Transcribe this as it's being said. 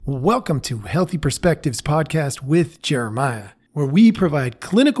Welcome to Healthy Perspectives Podcast with Jeremiah, where we provide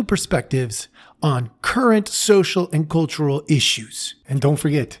clinical perspectives on current social and cultural issues. And don't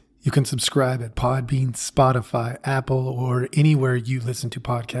forget, you can subscribe at Podbean, Spotify, Apple, or anywhere you listen to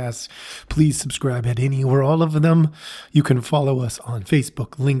podcasts. Please subscribe at any or all of them. You can follow us on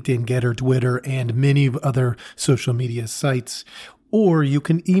Facebook, LinkedIn, Getter, Twitter, and many other social media sites. Or you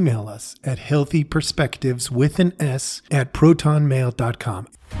can email us at healthyperspectives@protonmail.com.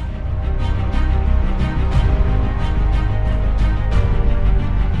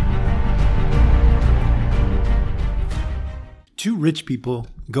 Two rich people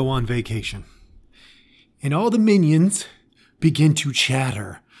go on vacation, and all the minions begin to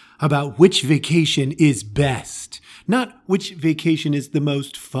chatter about which vacation is best. Not which vacation is the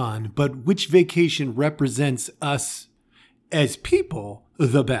most fun, but which vacation represents us as people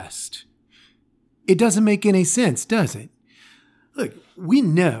the best. It doesn't make any sense, does it? Look, we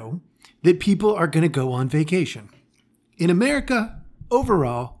know that people are going to go on vacation. In America,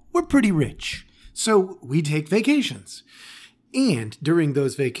 overall, we're pretty rich, so we take vacations. And during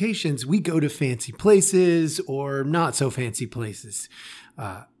those vacations, we go to fancy places or not so fancy places.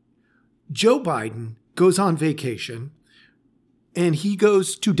 Joe Biden goes on vacation and he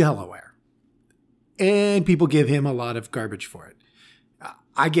goes to Delaware. And people give him a lot of garbage for it.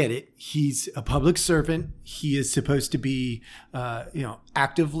 I get it. He's a public servant. He is supposed to be,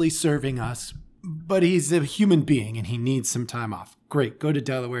 actively serving us. But he's a human being and he needs some time off. Great. Go to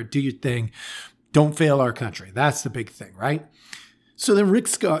Delaware. Do your thing. Don't fail our country. That's the big thing, right? So then Rick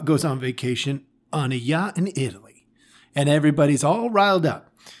Scott goes on vacation on a yacht in Italy. And everybody's all riled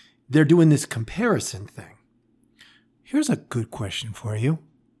up. They're doing this comparison thing. Here's a good question for you.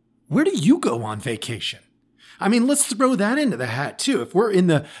 Where do you go on vacation? I mean, let's throw that into the hat too. If we're in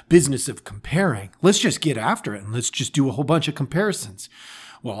the business of comparing, let's just get after it and let's just do a whole bunch of comparisons.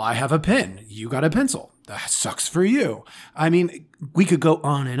 Well, I have a pen. You got a pencil. That sucks for you. I mean, we could go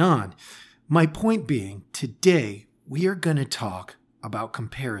on and on. My point being, today we are going to talk about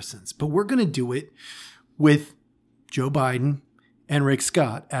comparisons, but we're going to do it with Joe Biden and Rick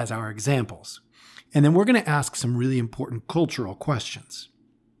Scott as our examples. And then we're going to ask some really important cultural questions.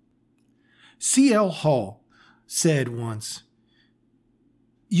 C.L. Hall said once,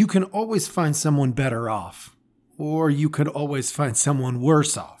 you can always find someone better off, or you could always find someone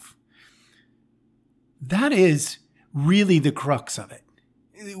worse off. That is really the crux of it.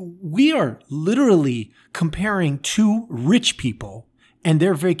 We are literally comparing two rich people and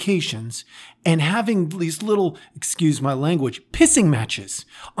their vacations and having these little, excuse my language, pissing matches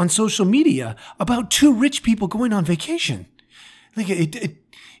on social media about two rich people going on vacation. Like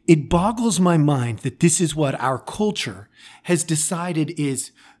it boggles my mind that this is what our culture has decided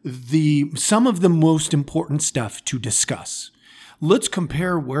is some of the most important stuff to discuss. Let's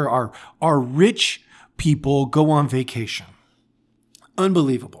compare where our rich people go on vacation.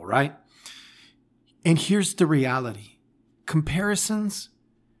 Unbelievable, right? And here's the reality. Comparisons,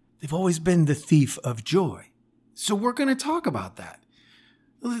 they've always been the thief of joy. So we're going to talk about that.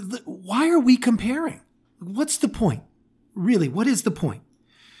 Why are we comparing? What's the point? Really, what is the point?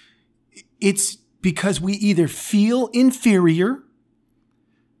 It's because we either feel inferior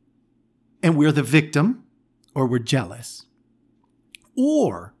and we're the victim, or we're jealous,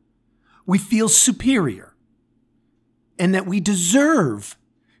 or we feel superior and that we deserve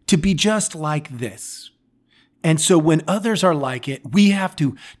to be just like this. And so when others are like it, we have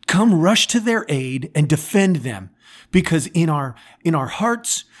to come rush to their aid and defend them because in our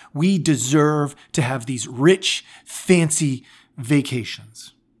hearts, we deserve to have these rich, fancy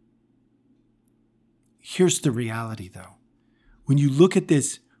vacations. Here's the reality, though. When you look at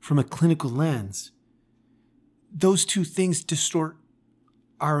this from a clinical lens, those two things distort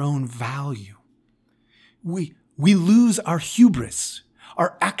our own value. We lose our hubris,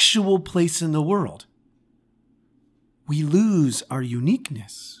 our actual place in the world. We lose our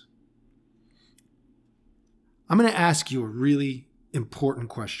uniqueness. I'm going to ask you a really important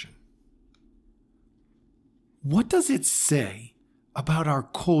question. What does it say about our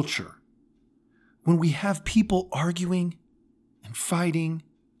culture when we have people arguing and fighting,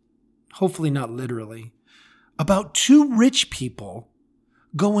 hopefully not literally, about two rich people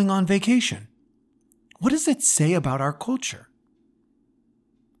going on vacation? What does it say about our culture?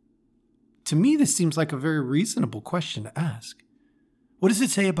 To me, this seems like a very reasonable question to ask. What does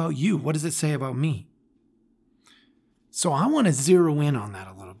it say about you? What does it say about me? So I want to zero in on that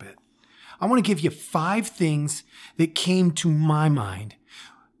a little bit. I want to give you 5 things that came to my mind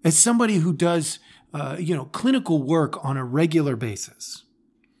as somebody who does, clinical work on a regular basis.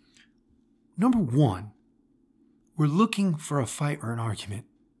 Number 1, we're looking for a fight or an argument.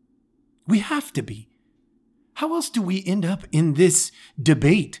 We have to be. How else do we end up in this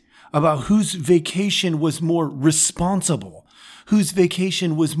debate about whose vacation was more responsible, whose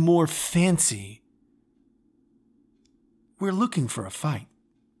vacation was more fancy? We're looking for a fight.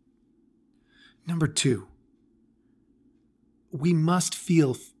 Number 2, we must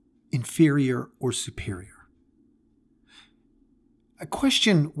feel inferior or superior. I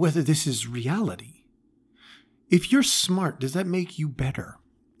question whether this is reality. If you're smart, does that make you better?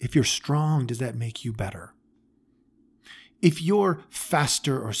 If you're strong, does that make you better? If you're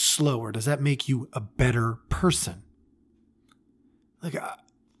faster or slower, does that make you a better person?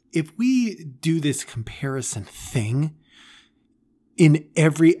 If we do this comparison thing in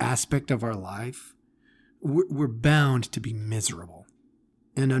every aspect of our life, we're bound to be miserable.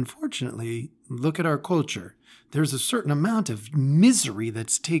 And unfortunately, look at our culture. There's a certain amount of misery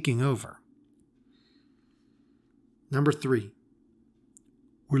that's taking over. Number 3,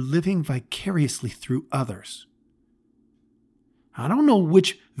 we're living vicariously through others. I don't know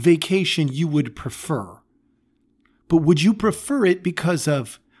which vacation you would prefer, but would you prefer it because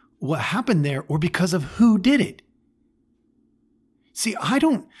of what happened there or because of who did it? See, I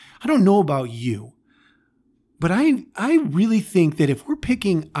don't know about you, but I really think that if we're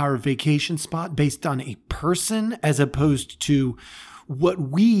picking our vacation spot based on a person as opposed to what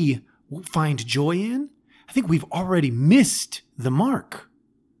we find joy in, I think we've already missed the mark.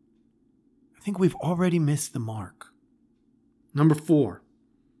 Number 4,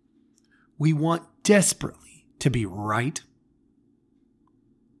 we want desperately to be right.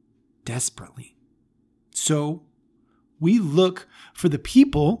 Desperately. So we look for the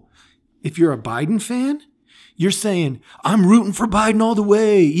people. If you're a Biden fan, you're saying, I'm rooting for Biden all the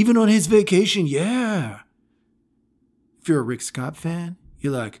way, even on his vacation. Yeah. If you're a Rick Scott fan,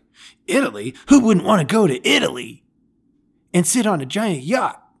 you're like, Italy? Who wouldn't want to go to Italy and sit on a giant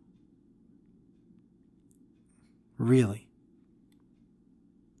yacht? Really?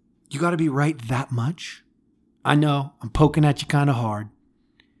 You got to be right that much? I know, I'm poking at you kind of hard.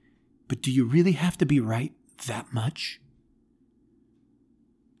 But do you really have to be right that much?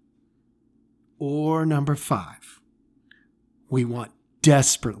 Or number 5, we want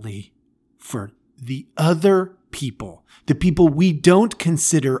desperately for the other people, the people we don't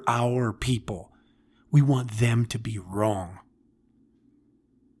consider our people. We want them to be wrong.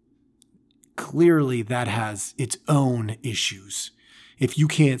 Clearly, that has its own issues. If you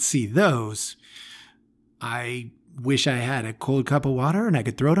can't see those, I wish I had a cold cup of water and I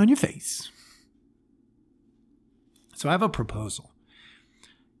could throw it on your face. So I have a proposal.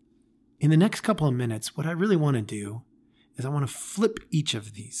 In the next couple of minutes, what I really want to do is I want to flip each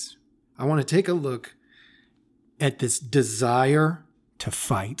of these. I want to take a look at this desire to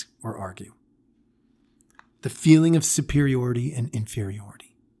fight or argue, the feeling of superiority and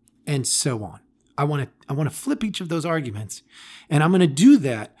inferiority, and so on. I want to flip each of those arguments, and I'm going to do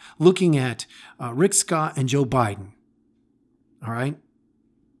that looking at Rick Scott and Joe Biden. All right?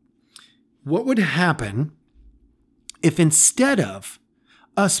 What would happen if instead of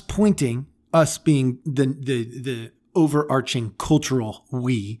us being the overarching cultural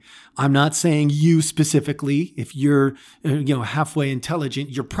we, I'm not saying you specifically, if you're halfway intelligent,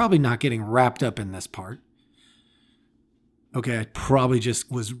 you're probably not getting wrapped up in this part. Okay, I probably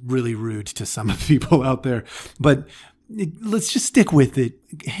just was really rude to some of the people out there, but let's just stick with it.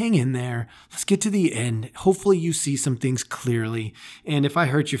 Hang in there. Let's get to the end. Hopefully you see some things clearly. And if I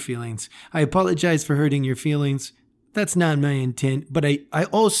hurt your feelings, I apologize for hurting your feelings. That's not my intent, but I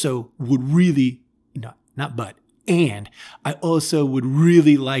also would really, I also would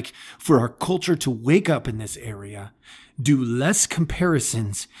really like for our culture to wake up in this area, do less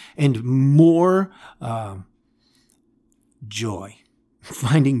comparisons and more joy,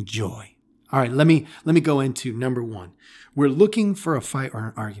 finding joy. All right, let me go into number 1. We're looking for a fight or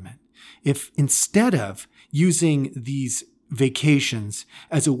an argument. If instead of using these vacations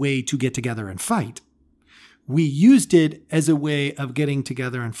as a way to get together and fight, we used it as a way of getting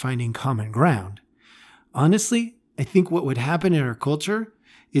together and finding common ground, honestly, I think what would happen in our culture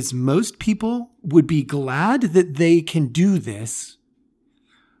is most people would be glad that they can do this,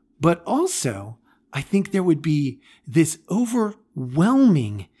 but also I think there would be this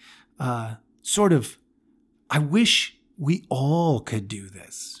overwhelming sort of, I wish we all could do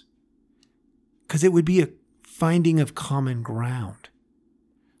this, because it would be a finding of common ground.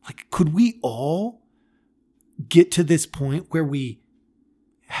 Like, could we all get to this point where we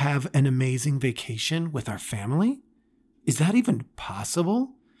have an amazing vacation with our family? Is that even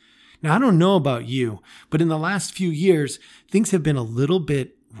possible? Now, I don't know about you, but in the last few years, things have been a little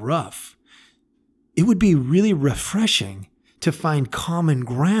bit rough. It would be really refreshing to find common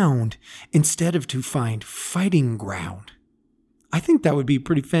ground instead of to find fighting ground. I think that would be a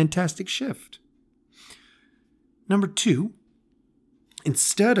pretty fantastic shift. Number 2,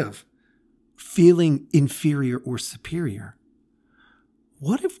 instead of feeling inferior or superior,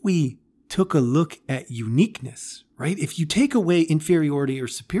 what if we took a look at uniqueness, right? If you take away inferiority or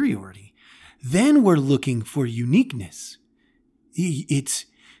superiority, then we're looking for uniqueness. It's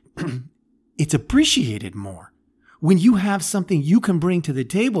appreciated more when you have something you can bring to the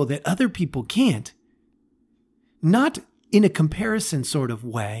table that other people can't. Not in a comparison sort of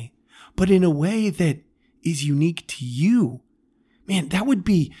way, but in a way that is unique to you. Man, that would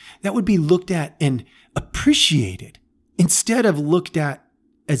be looked at and appreciated instead of looked at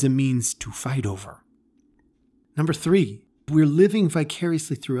as a means to fight over. Number 3, we're living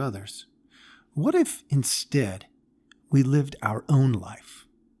vicariously through others. What if instead we lived our own life?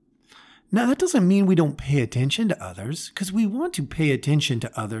 Now, that doesn't mean we don't pay attention to others, because we want to pay attention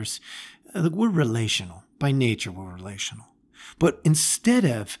to others. We're relational. By nature, we're relational. But instead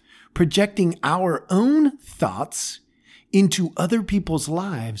of projecting our own thoughts into other people's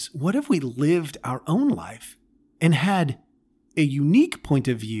lives, what if we lived our own life and had a unique point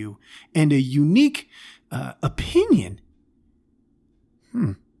of view and a unique opinion?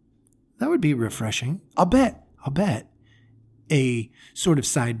 That would be refreshing. I'll bet a sort of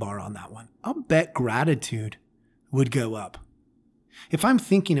sidebar on that one. I'll bet gratitude would go up. If I'm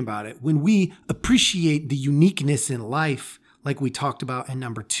thinking about it, when we appreciate the uniqueness in life, like we talked about in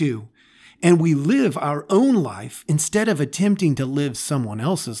number 2, and we live our own life instead of attempting to live someone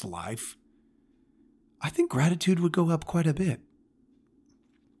else's life, I think gratitude would go up quite a bit.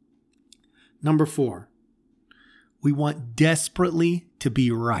 Number 4, we want desperately to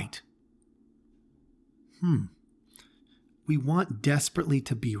be right. We want desperately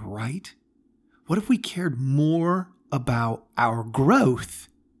to be right? What if we cared more about our growth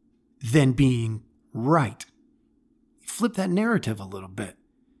than being right? Flip that narrative a little bit.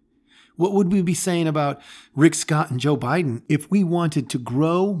 What would we be saying about Rick Scott and Joe Biden if we wanted to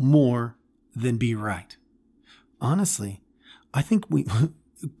grow more than be right? Honestly, I think we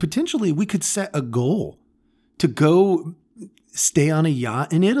could set a goal to go stay on a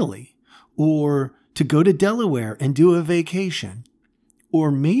yacht in Italy, or to go to Delaware and do a vacation,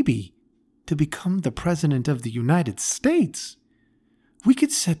 or maybe to become the president of the United States. We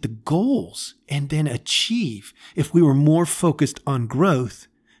could set the goals and then achieve if we were more focused on growth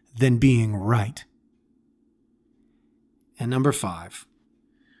than being right. And number 5,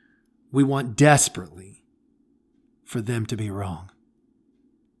 we want desperately for them to be wrong.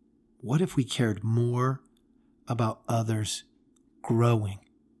 What if we cared more about others growing?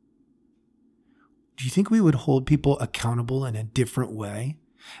 Do you think we would hold people accountable in a different way?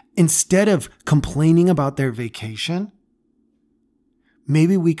 Instead of complaining about their vacation,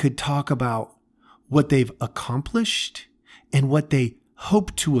 maybe we could talk about what they've accomplished and what they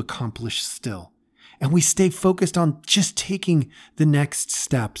hope to accomplish still. And we stay focused on just taking the next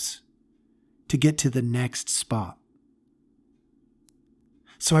steps to get to the next spot.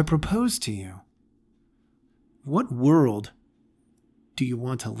 So I propose to you, what world do you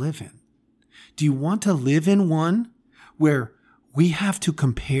want to live in? Do you want to live in one where we have to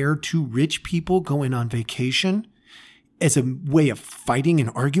compare 2 rich people going on vacation as a way of fighting and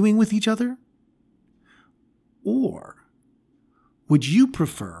arguing with each other? Or would you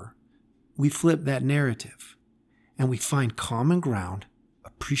prefer we flip that narrative and we find common ground,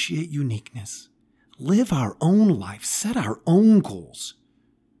 appreciate uniqueness, live our own life, set our own goals,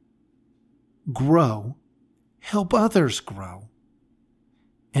 grow, help others grow?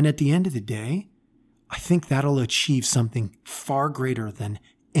 And at the end of the day, I think that'll achieve something far greater than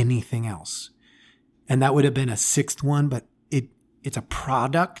anything else. And that would have been a 6th one, but it's a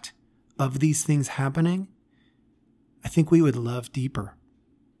product of these things happening. I think we would love deeper.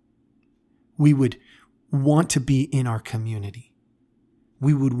 We would want to be in our community.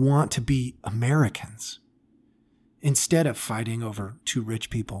 We would want to be Americans instead of fighting over 2 rich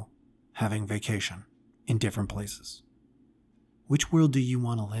people having vacation in different places. Which world do you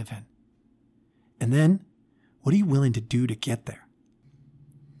want to live in? And then, what are you willing to do to get there?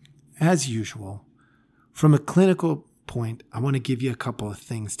 As usual, from a clinical point, I want to give you a couple of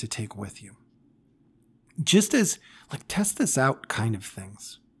things to take with you. Just as, test this out kind of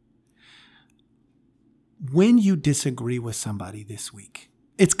things. When you disagree with somebody this week,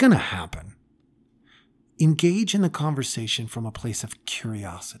 it's going to happen. Engage in the conversation from a place of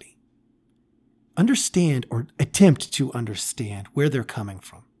curiosity. Understand or attempt to understand where they're coming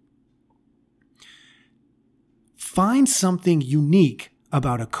from. Find something unique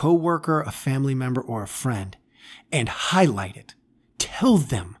about a coworker, a family member, or a friend, and highlight it. Tell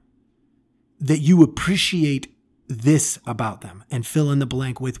them that you appreciate this about them and fill in the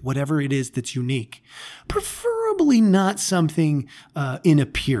blank with whatever it is that's unique. Preferably not something in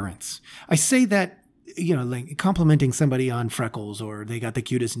appearance. I say that, like complimenting somebody on freckles or they got the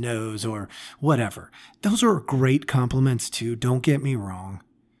cutest nose or whatever. Those are great compliments too, don't get me wrong.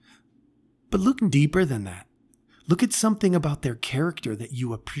 But look deeper than that. Look at something about their character that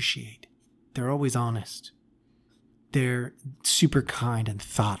you appreciate. They're always honest. They're super kind and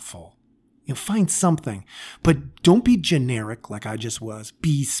thoughtful. Find something, but don't be generic like I just was.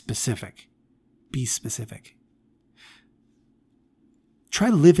 Be specific. Be specific. Try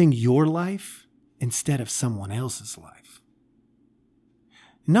living your life instead of someone else's life.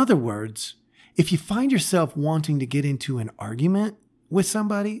 In other words, if you find yourself wanting to get into an argument with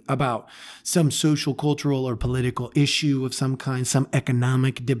somebody about some social, cultural, or political issue of some kind, some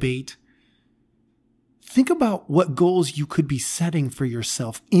economic debate, think about what goals you could be setting for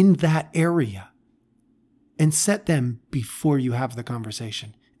yourself in that area and set them before you have the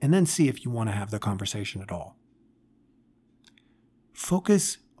conversation, and then see if you want to have the conversation at all.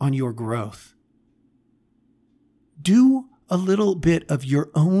 Focus on your growth. Do a little bit of your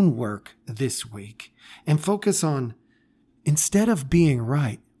own work this week and focus on, instead of being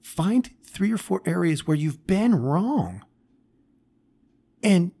right, find 3 or 4 areas where you've been wrong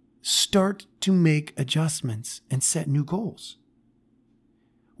and start to make adjustments and set new goals.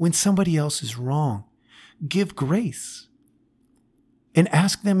 When somebody else is wrong, give grace and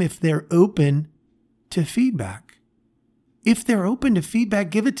ask them if they're open to feedback. If they're open to feedback,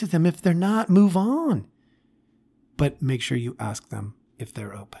 give it to them. If they're not, move on. But make sure you ask them if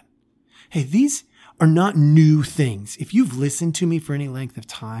they're open. Hey, these are not new things. If you've listened to me for any length of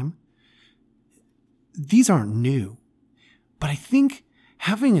time, these aren't new. But I think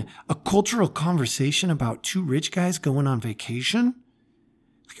having a cultural conversation about 2 rich guys going on vacation,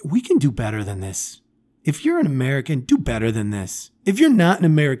 we can do better than this. If you're an American, do better than this. If you're not an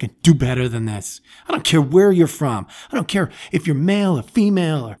American, do better than this. I don't care where you're from. I don't care if you're male or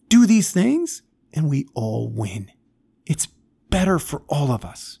female, or do these things and we all win. It's better for all of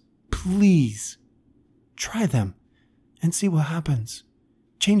us. Please try them and see what happens.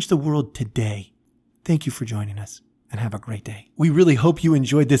 Change the world today. Thank you for joining us, and have a great day. We really hope you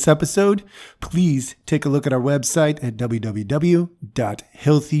enjoyed this episode. Please take a look at our website at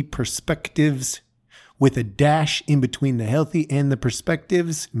www.healthyperspectives with a dash in between the healthy and the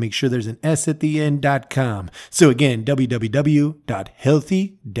perspectives. Make sure there's an S at the end.com. So again,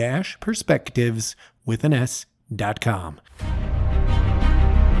 www.healthy-perspectives with an S.com.